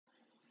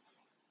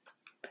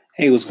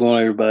Hey, what's going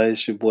on, everybody?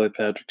 It's your boy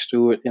Patrick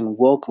Stewart, and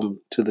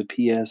welcome to the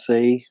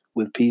PSA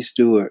with P.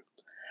 Stewart,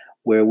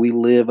 where we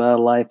live our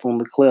life on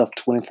the cleft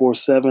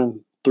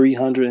 24/7,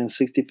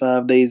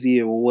 365 days a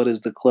year. Well, what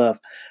is the cleft?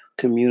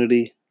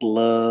 Community,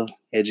 love,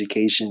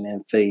 education,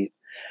 and faith.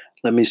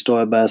 Let me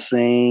start by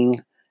saying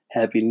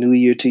Happy New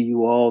Year to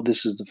you all.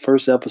 This is the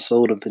first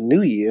episode of the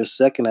new year,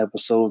 second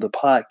episode of the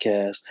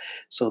podcast.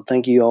 So,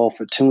 thank you all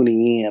for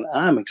tuning in.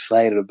 I'm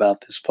excited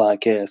about this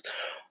podcast.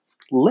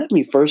 Let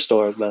me first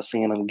start by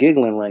saying I'm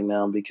giggling right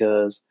now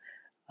because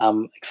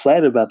I'm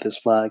excited about this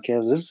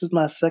podcast. This is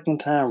my second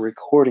time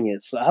recording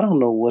it, so I don't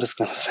know what it's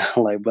going to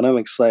sound like, but I'm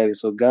excited.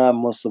 So God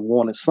must have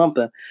wanted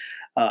something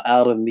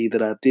out of me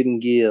that I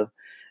didn't give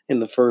in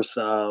the first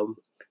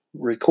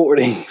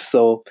recording.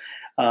 So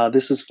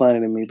this is funny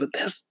to me, but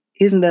that's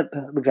isn't that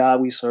the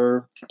God we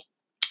serve?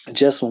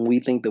 Just when we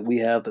think that we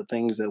have the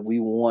things that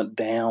we want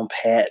down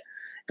pat,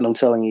 and I'm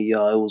telling you,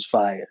 y'all, it was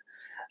fire.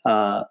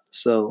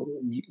 So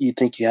you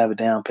think you have it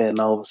down pat, and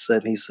all of a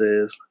sudden he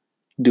says,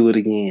 "Do it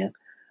again."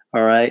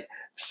 All right.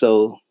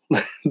 So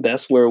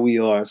that's where we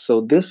are.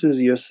 So this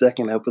is your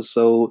second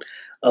episode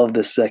of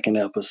the second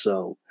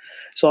episode.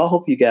 So I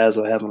hope you guys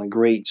are having a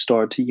great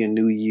start to your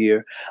new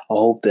year. I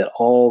hope that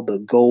all the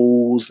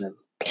goals and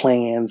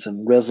plans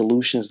and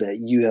resolutions that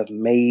you have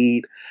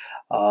made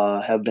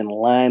have been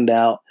lined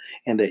out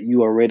and that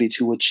you are ready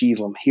to achieve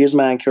them. Here's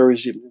my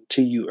encouragement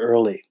to you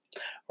early.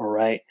 All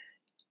right.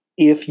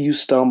 If you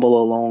stumble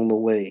along the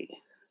way,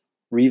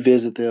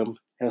 revisit them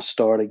and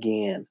start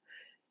again.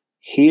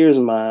 Here's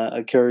my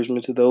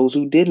encouragement to those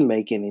who didn't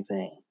make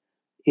anything.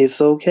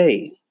 It's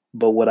okay.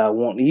 But what I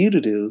want you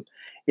to do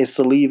is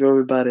to leave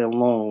everybody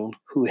alone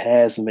who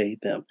has made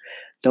them.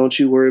 Don't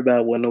you worry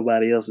about what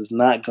nobody else is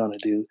not going to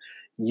do.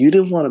 You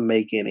didn't want to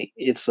make any.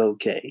 It's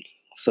okay.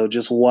 So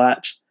just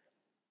watch,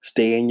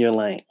 stay in your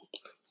lane.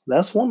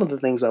 That's one of the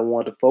things I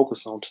want to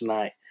focus on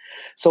tonight.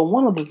 So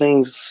one of the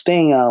things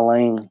staying in our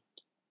lane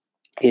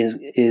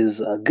is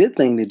a good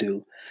thing to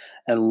do.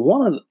 And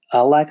one of the,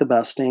 I like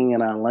about staying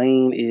in our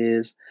lane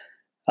is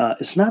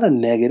it's not a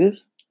negative,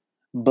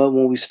 but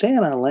when we stay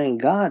in our lane,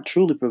 God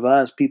truly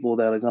provides people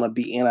that are going to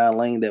be in our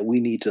lane that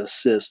we need to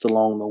assist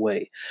along the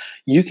way.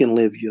 You can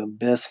live your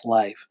best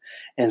life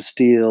and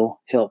still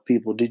help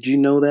people. Did you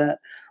know that?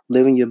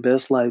 Living your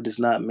best life does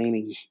not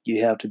mean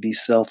you have to be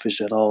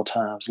selfish at all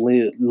times.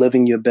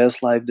 Living your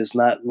best life does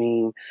not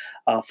mean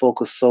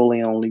focus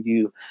solely on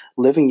you.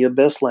 Living your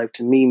best life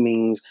to me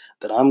means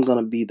that I'm going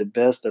to be the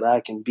best that I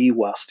can be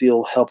while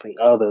still helping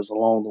others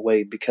along the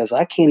way because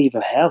I can't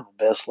even have a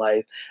best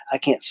life. I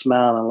can't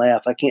smile and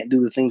laugh. I can't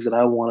do the things that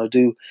I want to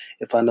do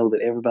if I know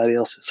that everybody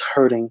else is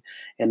hurting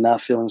and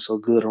not feeling so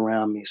good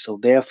around me. So,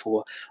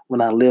 therefore,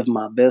 when I live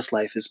my best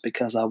life, it's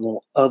because I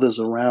want others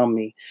around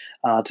me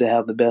to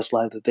have the best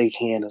life that they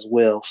can as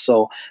well.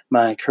 So,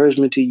 my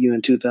encouragement to you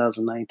in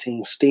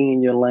 2019, stay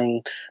in your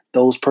lane.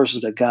 Those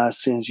persons that God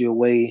sends your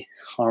way,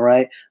 all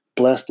right,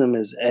 bless them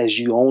as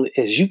you only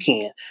as you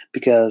can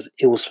because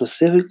it was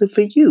specifically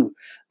for you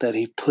that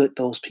He put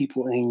those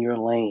people in your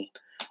lane.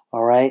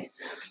 All right,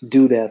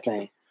 do that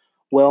thing.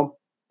 Well,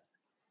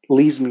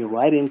 leads me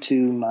right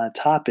into my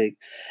topic.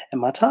 And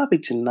my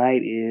topic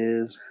tonight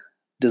is,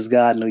 does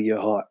God know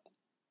your heart?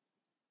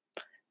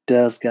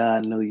 Does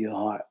God know your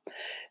heart?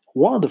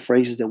 One of the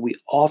phrases that we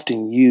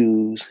often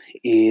use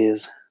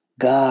is,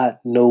 God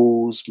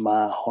knows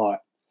my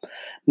heart.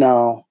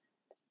 Now,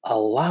 a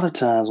lot of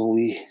times when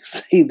we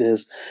say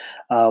this,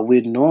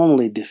 we're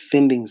normally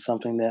defending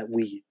something that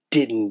we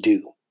didn't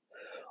do,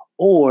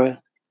 or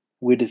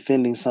we're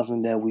defending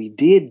something that we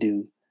did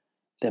do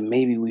that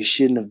maybe we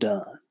shouldn't have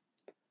done.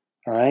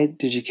 All right.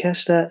 Did you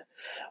catch that?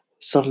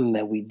 Something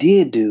that we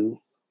did do.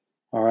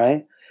 All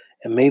right.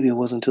 And maybe it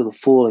wasn't to the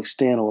full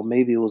extent, or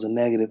maybe it was a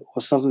negative,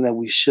 or something that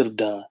we should have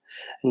done.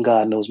 And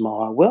God knows my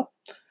heart. Well,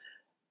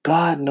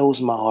 God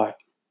knows my heart.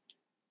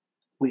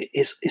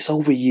 It's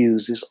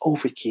overused, it's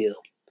overkill.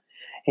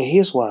 And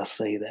here's why I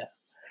say that.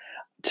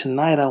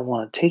 Tonight, I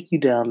want to take you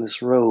down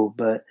this road,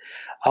 but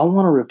I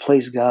want to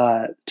replace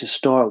God to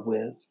start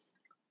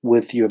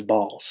with your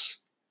boss,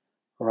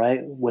 right?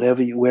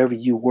 Wherever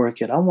you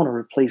work at, I want to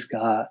replace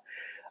God.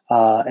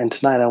 And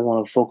tonight I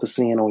want to focus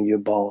in on your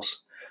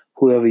boss,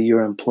 whoever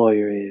your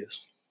employer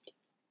is.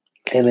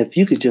 And if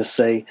you could just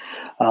say,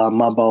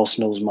 my boss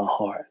knows my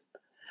heart.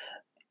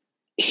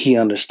 He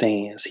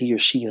understands. He or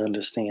she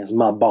understands.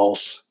 My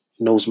boss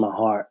knows my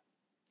heart.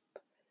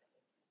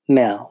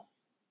 Now,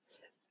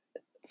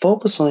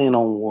 focus in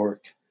on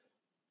work.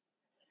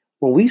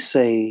 When we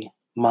say,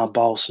 my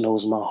boss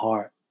knows my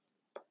heart,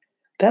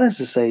 that is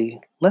to say,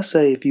 let's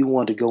say if you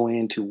want to go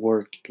into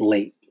work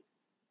late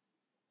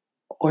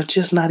or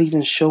just not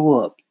even show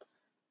up,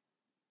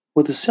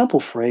 with the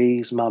simple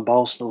phrase, my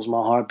boss knows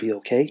my heart, be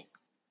okay?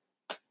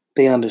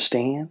 They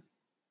understand?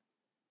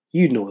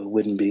 You know it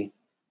wouldn't be.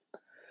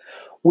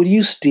 Would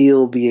you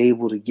still be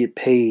able to get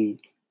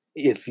paid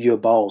if your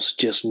boss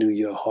just knew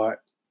your heart?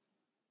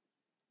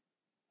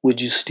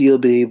 Would you still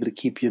be able to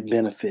keep your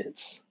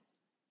benefits?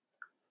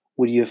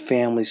 Would your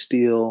family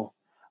still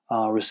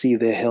receive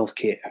their health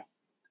care?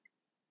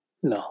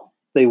 No,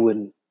 they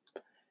wouldn't.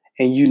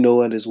 And you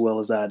know it as well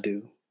as I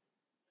do.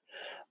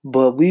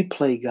 But we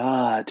play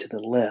God to the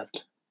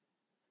left,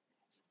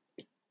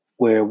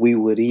 where we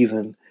would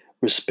even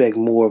respect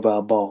more of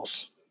our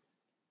boss.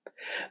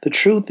 The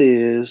truth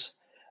is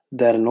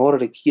that in order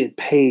to get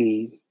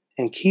paid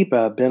and keep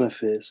our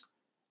benefits,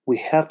 we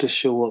have to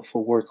show up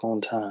for work on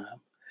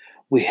time.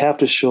 We have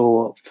to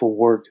show up for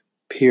work,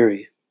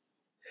 period.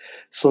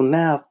 So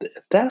now,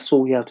 if that's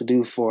what we have to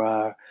do for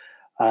our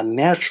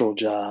natural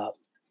job,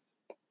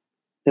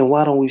 then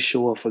why don't we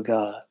show up for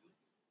God?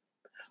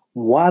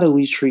 Why do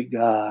we treat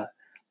God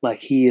like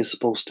He is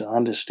supposed to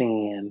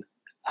understand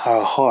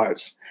our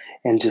hearts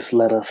and just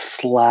let us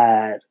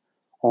slide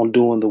on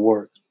doing the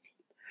work,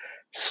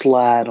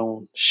 slide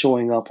on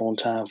showing up on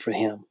time for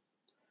Him?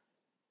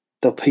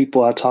 The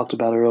people I talked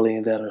about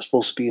earlier that are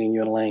supposed to be in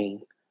your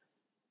lane,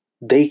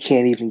 they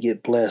can't even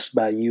get blessed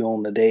by you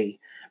on the day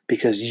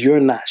because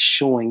you're not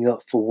showing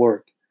up for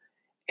work.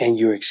 And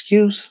your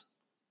excuse,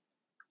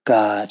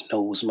 God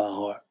knows my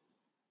heart.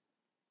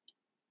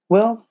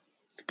 Well,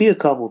 be a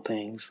couple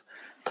things,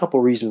 a couple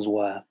reasons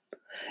why.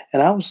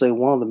 And I would say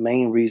one of the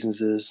main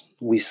reasons is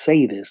we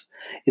say this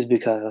is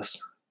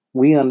because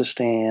we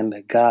understand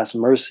that God's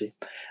mercy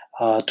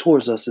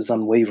towards us is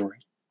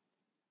unwavering.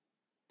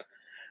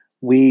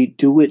 We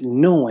do it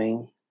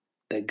knowing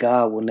that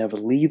God will never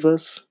leave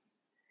us.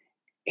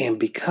 And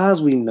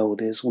because we know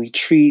this, we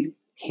treat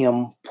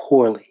Him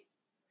poorly.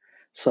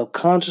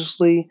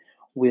 Subconsciously,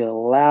 we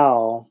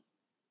allow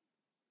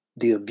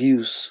the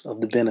abuse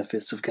of the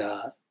benefits of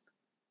God.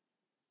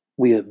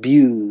 We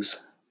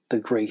abuse the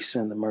grace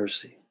and the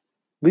mercy.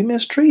 We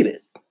mistreat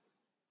it.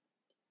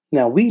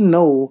 Now, we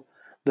know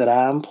that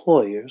our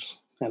employers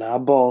and our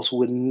boss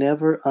would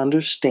never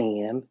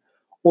understand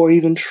or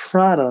even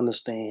try to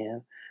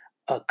understand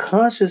a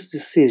conscious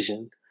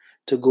decision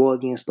to go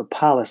against the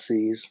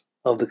policies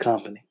of the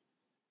company.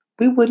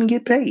 We wouldn't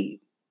get paid.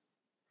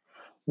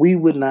 We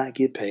would not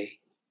get paid.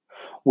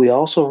 We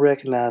also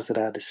recognize that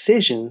our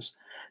decisions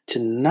to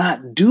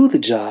not do the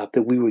job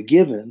that we were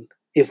given,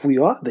 if we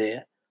are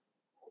there,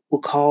 will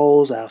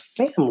cause our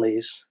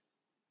families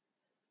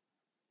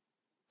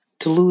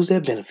to lose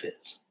their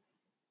benefits.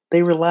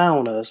 They rely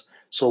on us,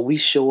 so we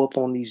show up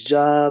on these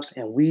jobs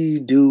and we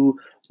do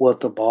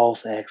what the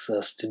boss asks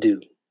us to do.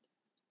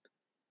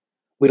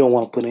 We don't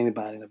want to put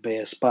anybody in a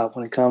bad spot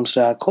when it comes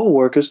to our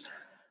coworkers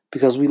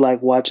because we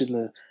like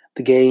watching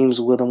the games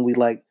with them. We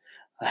like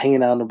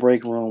hanging out in the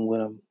break room with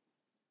them.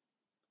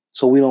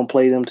 So we don't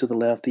play them to the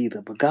left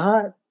either. But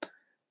God,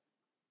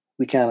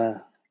 we kind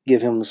of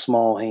give him the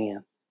small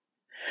hand.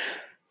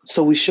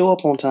 So we show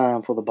up on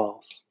time for the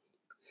boss.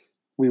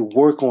 We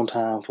work on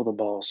time for the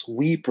boss.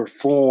 We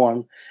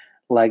perform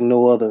like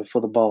no other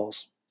for the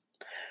boss,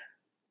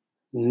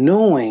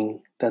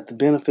 knowing that the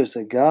benefits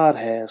that God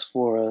has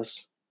for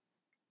us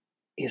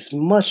is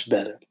much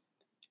better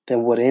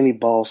than what any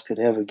boss could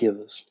ever give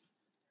us.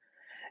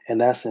 And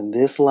that's in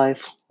this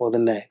life or the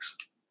next.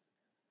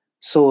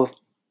 So if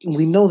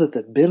we know that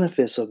the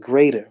benefits are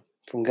greater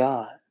from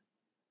God,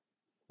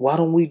 why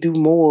don't we do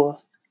more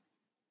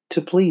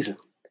to please Him?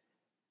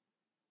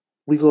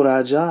 We go to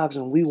our jobs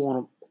and we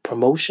want a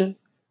promotion.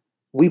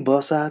 We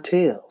bust our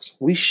tails.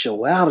 We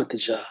show out at the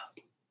job,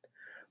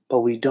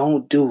 but we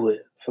don't do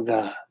it for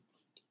God.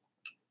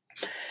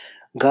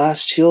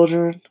 God's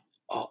children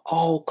are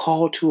all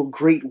called to a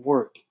great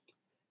work.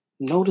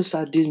 Notice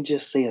I didn't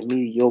just say a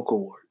mediocre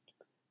work,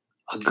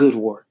 a good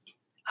work.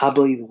 I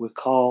believe that we're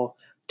called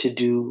to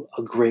do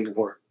a great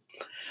work.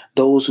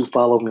 Those who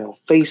follow me on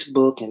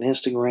Facebook and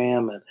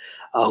Instagram and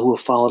who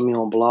have followed me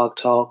on Blog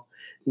Talk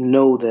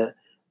know that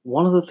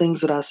one of the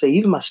things that I say,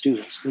 even my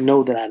students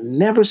know that I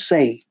never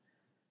say,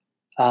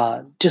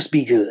 just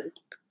be good.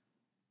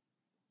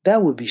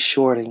 That would be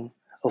shorting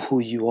of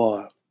who you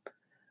are.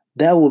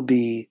 That would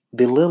be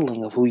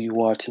belittling of who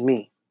you are to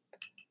me.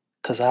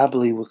 Because I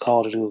believe we're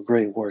called to do a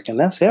great work, and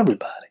that's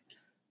everybody.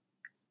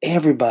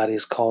 Everybody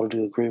is called to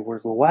do a great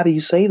work. Well, why do you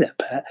say that,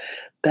 Pat?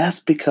 That's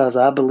because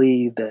I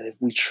believe that if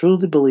we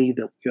truly believe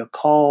that we are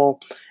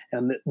called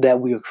and that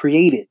we are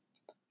created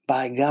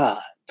by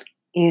God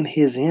in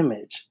His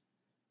image,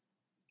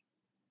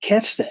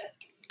 catch that.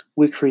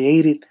 We're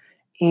created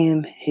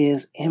in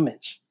His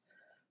image.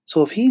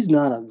 So if He's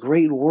done a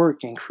great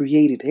work and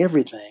created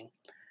everything,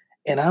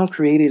 and I'm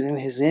created in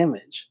His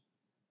image,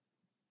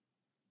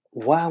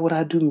 why would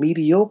I do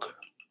mediocre?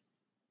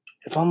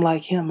 If I'm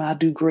like Him, I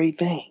do great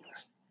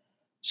things.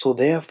 So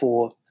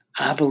therefore,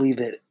 I believe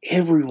that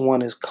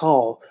everyone is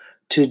called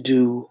to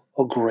do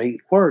a great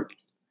work.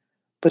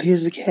 But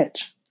here's the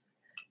catch.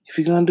 If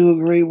you're going to do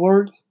a great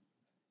work,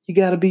 you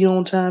got to be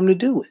on time to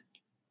do it.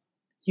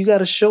 You got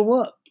to show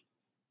up.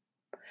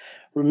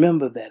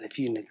 Remember that if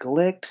you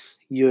neglect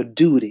your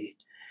duty,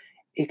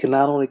 it can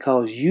not only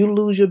cause you to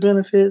lose your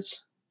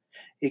benefits,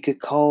 it could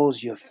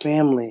cause your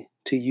family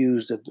to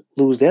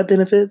lose their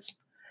benefits.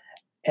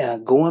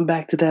 And going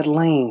back to that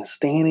lane,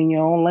 staying in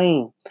your own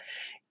lane,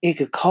 it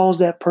could cause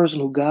that person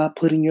who God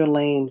put in your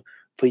lane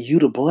for you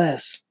to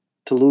bless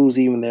to lose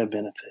even their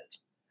benefits.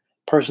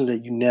 Persons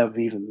that you never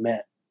even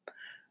met.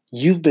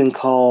 You've been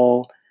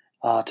called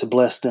to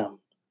bless them.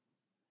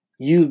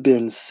 You've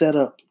been set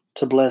up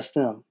to bless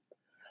them.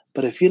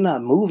 But if you're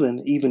not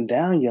moving even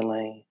down your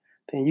lane,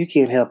 then you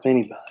can't help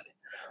anybody.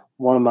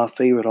 One of my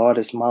favorite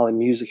artists, Molly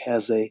Music,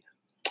 has a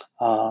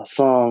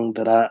song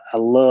that I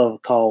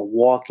love called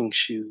Walking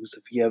Shoes.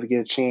 If you ever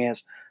get a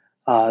chance,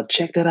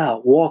 check that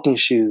out, Walking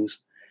Shoes.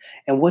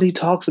 And what he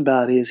talks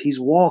about is he's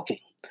walking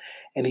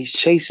and he's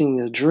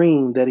chasing a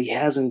dream that he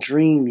hasn't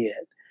dreamed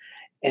yet.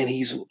 And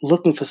he's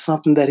looking for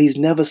something that he's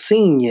never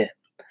seen yet.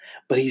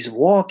 But he's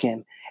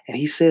walking, and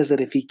he says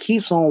that if he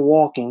keeps on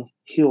walking,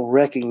 he'll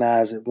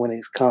recognize it when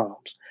it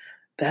comes.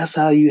 That's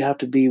how you have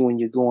to be when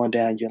you're going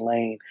down your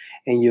lane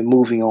and you're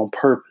moving on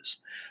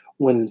purpose.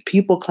 When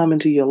people come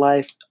into your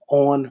life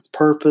on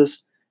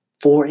purpose,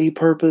 for a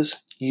purpose,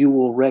 you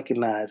will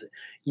recognize it.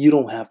 You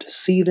don't have to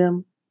see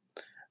them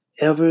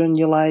ever in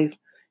your life.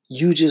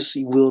 You just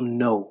will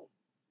know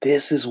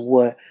this is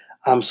what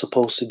I'm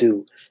supposed to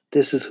do.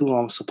 This is who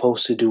I'm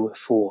supposed to do it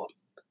for.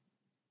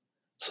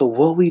 So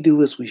what we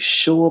do is we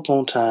show up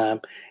on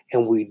time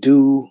and we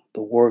do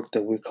the work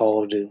that we're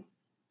called to do.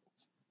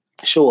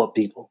 Show up,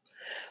 people.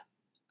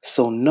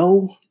 So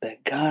know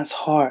that God's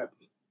heart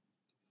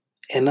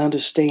and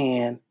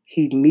understand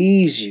He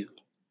needs you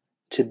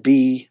to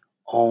be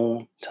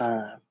on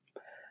time.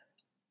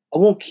 I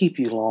won't keep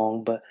you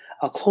long, but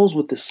I'll close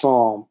with this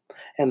psalm,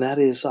 and that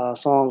is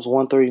Psalms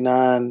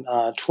 139,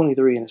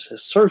 23, and it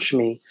says, "Search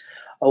me,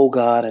 O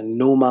God, and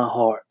know my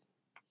heart.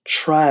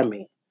 Try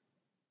me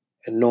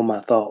and know my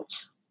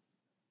thoughts."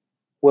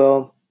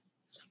 Well,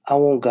 I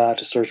want God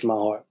to search my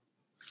heart.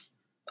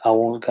 I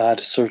want God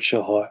to search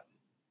your heart.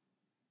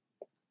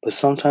 But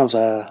sometimes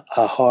our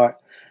heart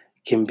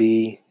can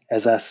be,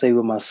 as I say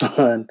with my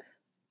son,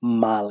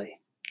 Molly.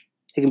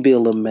 It can be a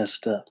little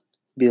messed up,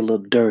 be a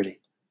little dirty.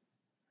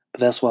 But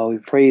that's why we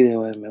pray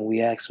to Him and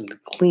we ask Him to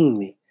clean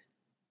me,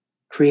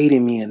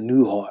 creating me a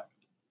new heart.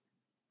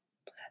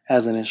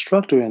 As an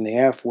instructor in the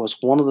Air Force,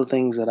 one of the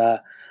things that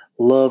I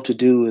love to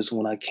do is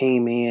when I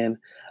came in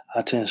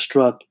to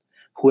instruct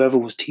whoever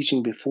was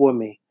teaching before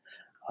me,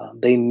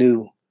 they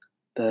knew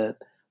that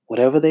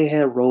whatever they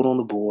had wrote on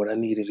the board, I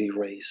needed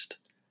erased.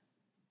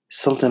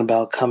 Something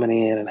about coming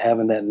in and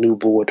having that new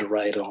board to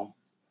write on,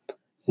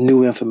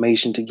 new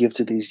information to give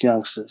to these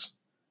youngsters,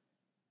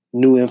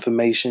 new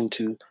information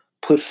to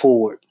put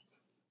forward.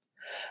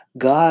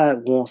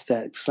 God wants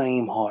that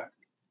same heart.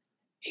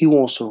 He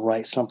wants to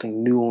write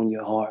something new on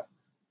your heart,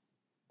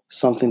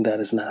 something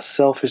that is not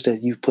selfish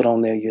that you've put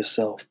on there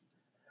yourself,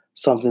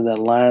 something that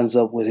lines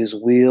up with His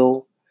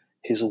will,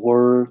 His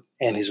word,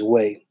 and His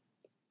way.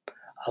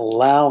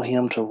 Allow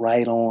Him to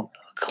write on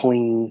a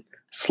clean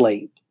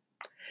slate.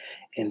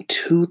 In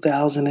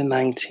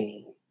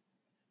 2019,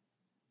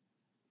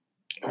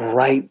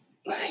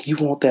 you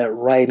want that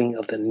writing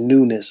of the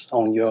newness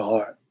on your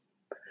heart.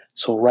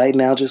 So right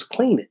now, just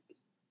clean it.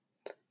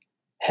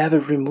 Have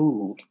it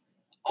removed.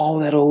 All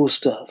that old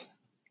stuff.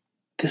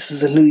 This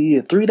is a new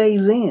year. 3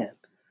 days in.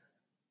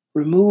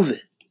 Remove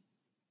it.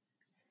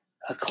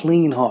 A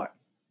clean heart.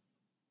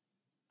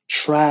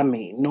 Try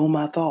me. Know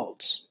my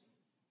thoughts.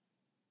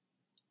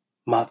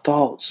 My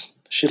thoughts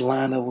should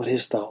line up with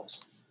His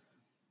thoughts.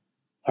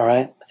 All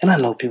right? And I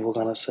know people are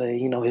going to say,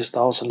 His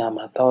thoughts are not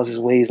my thoughts. His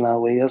ways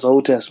not ways. That's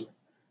Old Testament.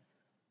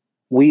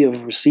 We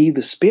have received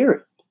the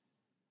Spirit.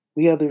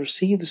 We have to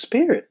receive the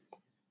Spirit.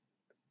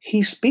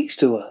 He speaks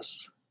to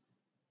us.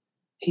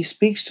 He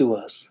speaks to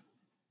us.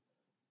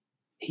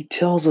 He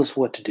tells us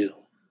what to do.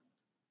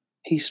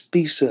 He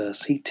speaks to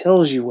us. He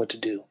tells you what to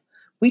do.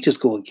 We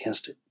just go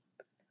against it.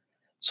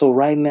 So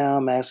right now,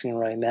 I'm asking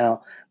right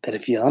now that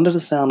if you're under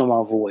the sound of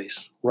my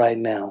voice right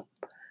now,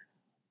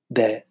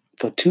 that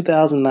for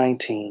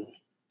 2019,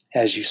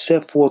 as you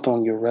set forth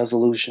on your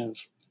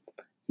resolutions,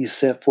 you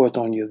set forth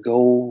on your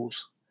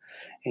goals,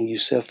 and you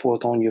set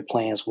forth on your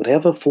plans,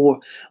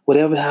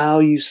 how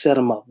you set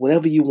them up,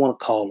 whatever you want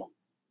to call them,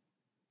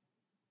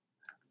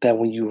 that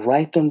when you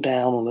write them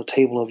down on the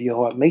table of your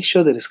heart, make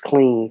sure that it's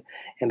clean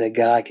and that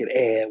God can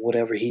add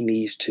whatever He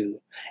needs to,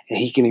 and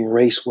He can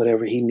erase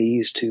whatever He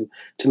needs to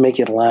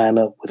make it line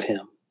up with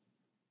Him.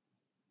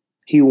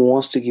 He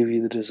wants to give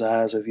you the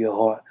desires of your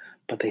heart,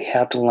 but they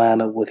have to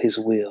line up with His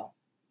will.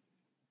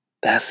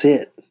 That's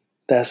it.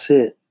 That's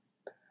it.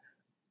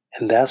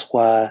 And that's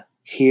why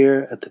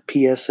here at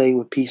the PSA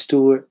with P.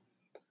 Stewart,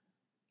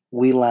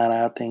 we line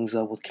our things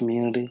up with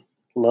community,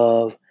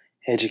 love,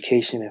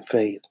 education, and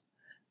faith.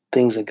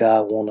 Things that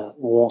God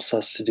wants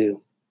us to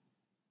do.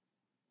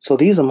 So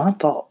these are my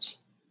thoughts.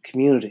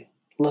 Community,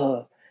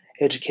 love,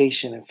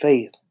 education, and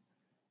faith.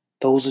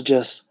 Those are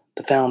just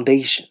the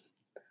foundation.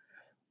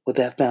 With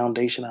that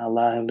foundation, I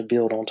allow Him to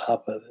build on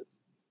top of it.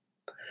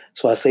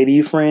 So I say to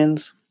you,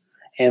 friends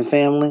and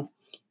family,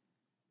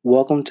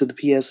 welcome to the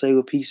PSA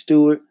with P.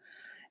 Stewart.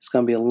 It's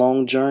going to be a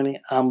long journey.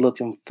 I'm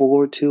looking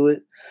forward to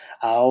it.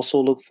 I also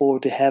look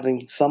forward to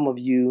having some of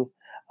you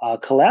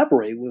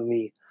collaborate with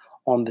me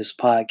on this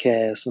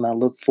podcast, and I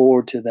look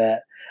forward to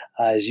that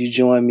as you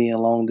join me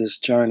along this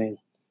journey.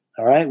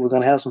 All right, we're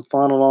going to have some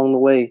fun along the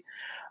way.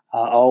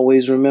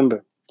 Always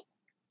remember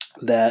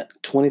that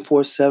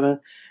 24/7,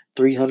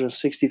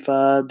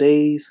 365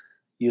 days,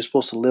 you're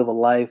supposed to live a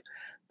life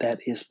that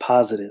is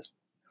positive.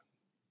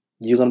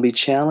 You're going to be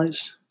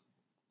challenged,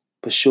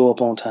 but show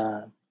up on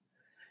time.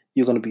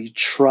 You're going to be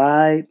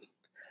tried,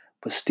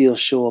 but still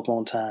show up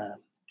on time.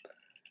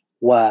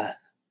 Why?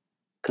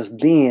 Because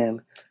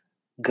then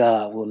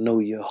God will know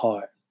your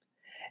heart.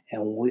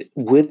 And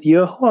with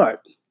your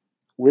heart,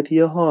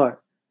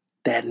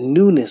 that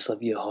newness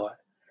of your heart,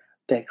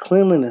 that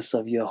cleanliness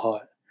of your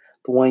heart,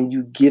 the one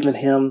you've given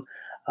him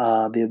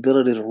the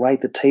ability to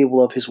write the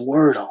table of his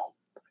word on,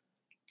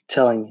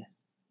 telling you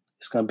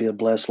it's going to be a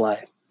blessed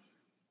life.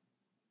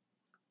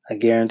 I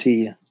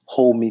guarantee you,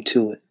 hold me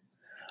to it.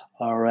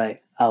 All right,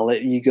 I'll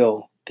let you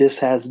go. This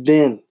has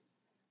been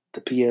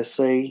the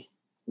PSA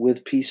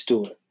with P.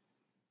 Stewart,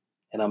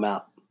 and I'm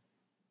out.